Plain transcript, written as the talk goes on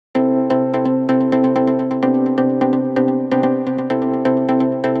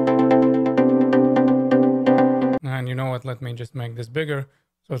what, let me just make this bigger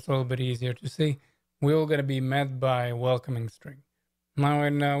so it's a little bit easier to see. We're going to be met by a welcoming string. Now,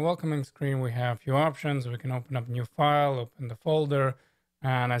 in welcoming screen, we have a few options. We can open up a new file, open the folder,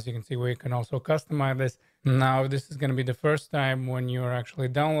 and as you can see, we can also customize this. Now, this is going to be the first time when you're actually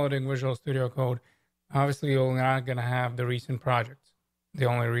downloading Visual Studio Code. Obviously, you're not going to have the recent projects. The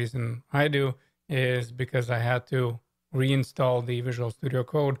only reason I do is because I had to reinstall the Visual Studio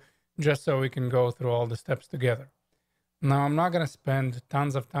Code just so we can go through all the steps together. Now, I'm not going to spend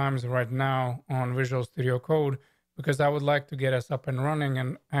tons of times right now on Visual Studio Code because I would like to get us up and running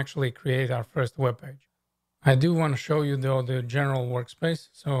and actually create our first web page. I do want to show you, though, the general workspace.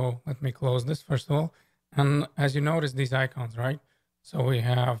 So let me close this first of all. And as you notice, these icons, right? So we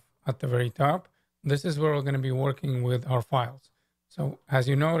have at the very top, this is where we're going to be working with our files. So as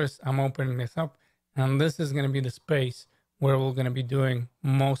you notice, I'm opening this up, and this is going to be the space where we're going to be doing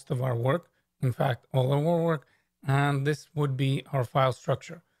most of our work. In fact, all of our work. And this would be our file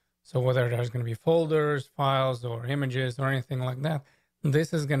structure. So whether there's going to be folders, files, or images, or anything like that,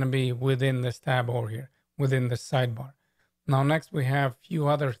 this is going to be within this tab over here, within the sidebar. Now, next we have a few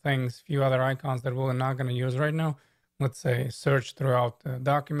other things, few other icons that we're not going to use right now. Let's say search throughout the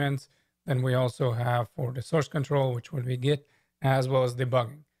documents. Then we also have for the source control, which would be Git, as well as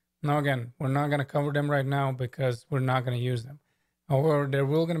debugging. Now, again, we're not going to cover them right now because we're not going to use them. However, there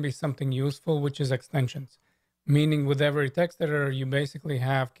will going to be something useful, which is extensions. Meaning with every text editor, you basically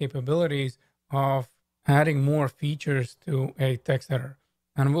have capabilities of adding more features to a text editor.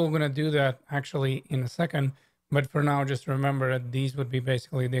 And we're going to do that actually in a second. But for now, just remember that these would be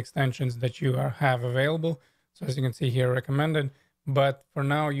basically the extensions that you have available. So as you can see here, recommended. But for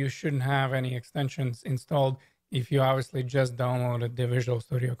now, you shouldn't have any extensions installed if you obviously just downloaded the Visual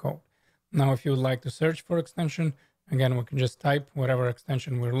Studio Code. Now, if you would like to search for extension, again, we can just type whatever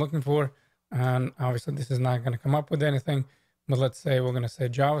extension we're looking for. And obviously, this is not going to come up with anything. But let's say we're going to say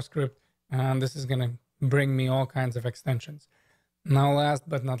JavaScript, and this is going to bring me all kinds of extensions. Now, last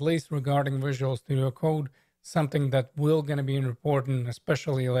but not least, regarding Visual Studio Code, something that will going to be important,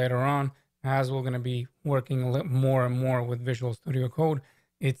 especially later on, as we're going to be working more and more with Visual Studio Code,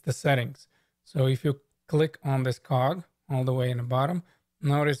 it's the settings. So if you click on this cog all the way in the bottom,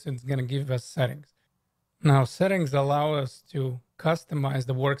 notice it's going to give us settings. Now, settings allow us to customize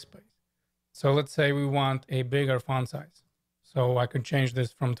the workspace. So let's say we want a bigger font size. So I could change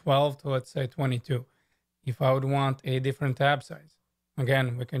this from 12 to, let's say, 22. If I would want a different tab size,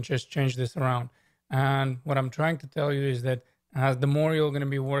 again, we can just change this around. And what I'm trying to tell you is that as the more you're going to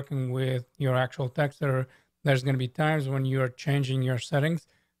be working with your actual text editor, there's going to be times when you're changing your settings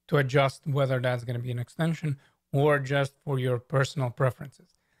to adjust whether that's going to be an extension or just for your personal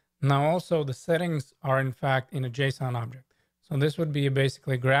preferences. Now, also, the settings are, in fact, in a JSON object. So this would be a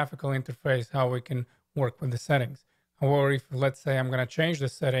basically graphical interface, how we can work with the settings. However, if let's say I'm going to change the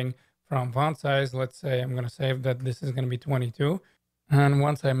setting from font size, let's say I'm going to save that this is going to be 22. And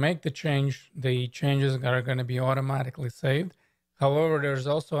once I make the changes are going to be automatically saved. However, there's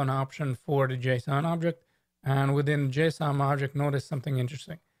also an option for the JSON object. And within the JSON object, notice something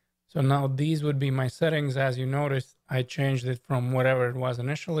interesting. So now these would be my settings. As you notice, I changed it from whatever it was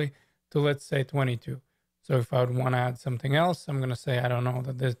initially to, let's say, 22. So if I would want to add something else, I'm going to say, I don't know,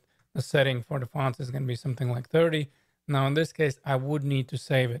 that the setting for the fonts is going to be something like 30. Now, in this case, I would need to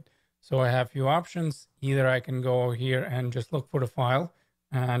save it. So I have a few options. Either I can go here and just look for the file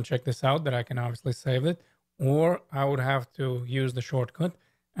and check this out, that I can obviously save it, or I would have to use the shortcut,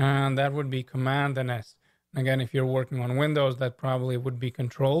 and that would be Command and S. Again, if you're working on Windows, that probably would be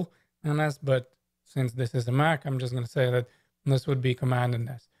Control and S, but since this is a Mac, I'm just going to say that this would be Command and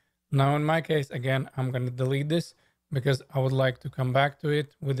S. Now, in my case, again, I'm going to delete this because I would like to come back to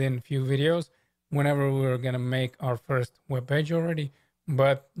it within a few videos whenever we're going to make our first web page already.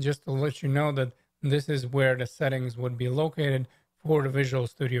 But just to let you know that this is where the settings would be located for the Visual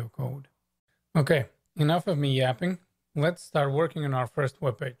Studio Code. Okay, enough of me yapping. Let's start working on our first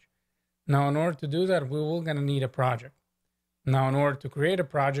web page. Now, in order to do that, we will going to need a project. Now, in order to create a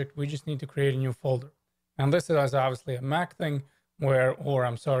project, we just need to create a new folder. And this is obviously a Mac thing,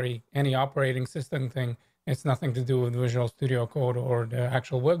 any operating system thing. It's nothing to do with Visual Studio Code or the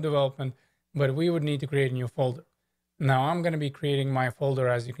actual web development, but we would need to create a new folder. Now, I'm going to be creating my folder,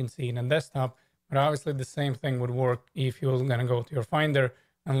 as you can see, in a desktop, but obviously the same thing would work if you're going to go to your Finder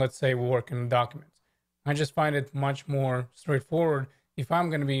and let's say we work in documents. I just find it much more straightforward if I'm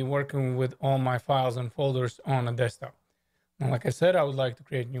going to be working with all my files and folders on a desktop. Now, like I said, I would like to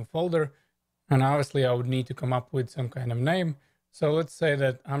create a new folder, and obviously I would need to come up with some kind of name. So let's say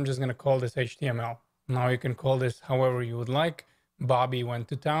that I'm just going to call this HTML. Now you can call this however you would like. Bobby went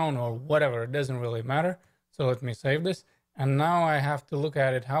to town or whatever. It doesn't really matter. So let me save this. And now I have to look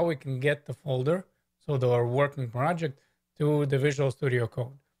at it, how we can get the folder, so our working project, to the Visual Studio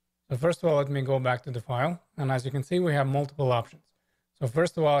Code. So first of all, let me go back to the file. And as you can see, we have multiple options. So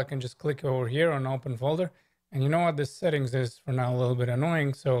first of all, I can just click over here on open folder. And you know what, this settings is for now a little bit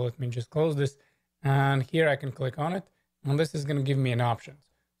annoying. So let me just close this. And here I can click on it. And this is going to give me an option.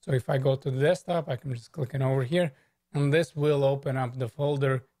 So if I go to the desktop, I can just click it over here. And this will open up the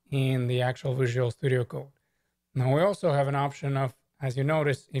folder in the actual Visual Studio Code. Now we also have an option of, as you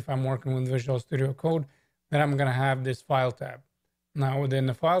notice, if I'm working with Visual Studio Code, then I'm going to have this file tab. Now within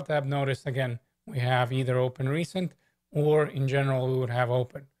the file tab, notice again, we have either open recent or in general, we would have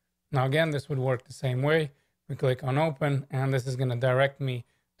open. Now again, this would work the same way. We click on open and this is going to direct me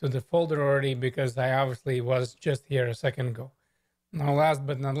to the folder already because I obviously was just here a second ago. Now, last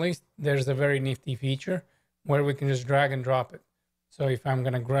but not least, there's a very nifty feature where we can just drag and drop it. So if I'm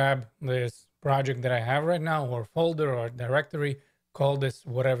going to grab this project that I have right now, or folder or directory, call this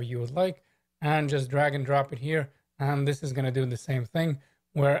whatever you would like, and just drag and drop it here. And this is going to do the same thing,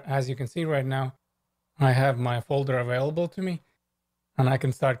 where, as you can see right now, I have my folder available to me, and I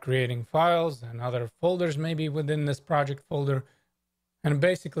can start creating files and other folders maybe within this project folder, and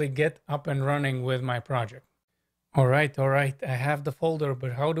basically get up and running with my project. All right, I have the folder,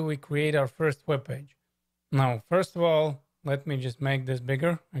 but how do we create our first web page? Now, first of all, let me just make this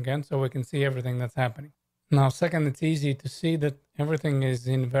bigger again so we can see everything that's happening. Now, second, it's easy to see that everything is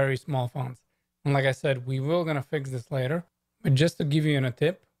in very small fonts. And like I said, we will gonna fix this later, but just to give you a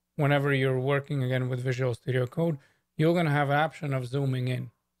tip, whenever you're working again with Visual Studio Code, you're gonna have an option of zooming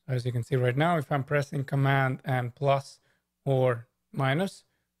in. As you can see right now, if I'm pressing Command and plus or minus,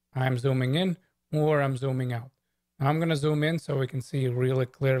 I'm zooming in or I'm zooming out. I'm going to zoom in so we can see really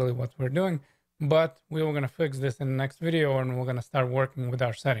clearly what we're doing, but we're going to fix this in the next video and we're going to start working with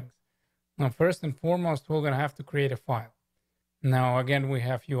our settings. Now, first and foremost, we're going to have to create a file. Now, again, we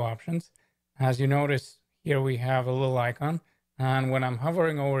have a few options. As you notice here, we have a little icon, and when I'm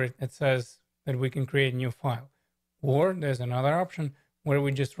hovering over it, it says that we can create a new file. Or there's another option where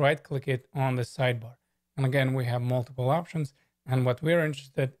we just right click it on the sidebar. And again, we have multiple options, and what we're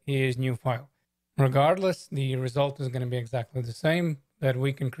interested in is new file. Regardless, the result is going to be exactly the same, that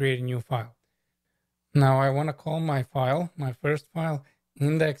we can create a new file. Now I want to call my file, my first file,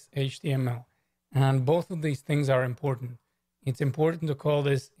 index.html. And both of these things are important. It's important to call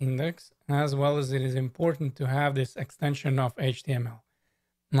this index, as well as it is important to have this extension of HTML.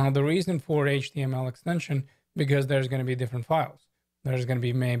 Now the reason for HTML extension, because there's going to be different files. There's going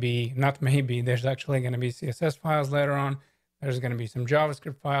to be there's actually going to be CSS files later on. There's going to be some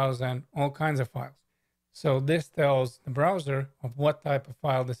JavaScript files and all kinds of files. So this tells the browser of what type of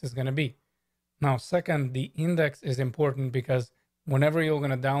file this is going to be. Now, second, the index is important because whenever you're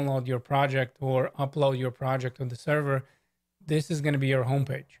going to download your project or upload your project to the server, this is going to be your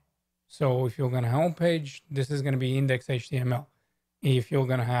homepage. So if you're going to homepage, this is going to be index.html. If you're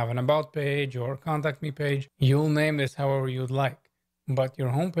going to have an about page or contact me page, you'll name this however you'd like. But your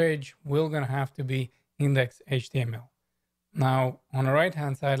homepage will going to have to be index.html. Now, on the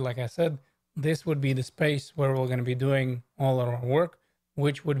right-hand side, like I said, this would be the space where we're going to be doing all of our work,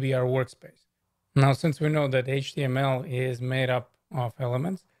 which would be our workspace. Now, since we know that HTML is made up of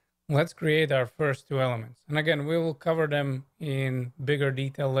elements, let's create our first two elements. And again, we will cover them in bigger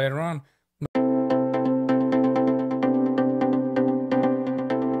detail later on,